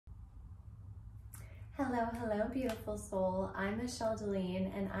Hello, hello, beautiful soul. I'm Michelle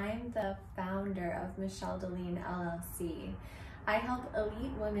Dellene, and I'm the founder of Michelle Dellene LLC. I help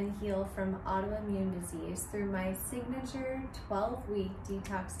elite women heal from autoimmune disease through my signature 12-week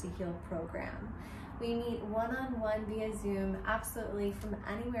Detox to Heal program. We meet one-on-one via Zoom, absolutely from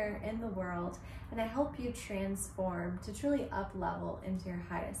anywhere in the world, and I help you transform to truly up-level into your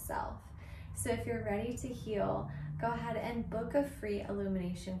highest self. So if you're ready to heal, go ahead and book a free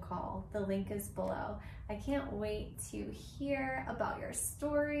illumination call. The link is below. I can't wait to hear about your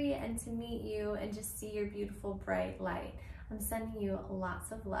story and to meet you and just see your beautiful bright light. I'm sending you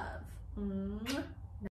lots of love. Mwah.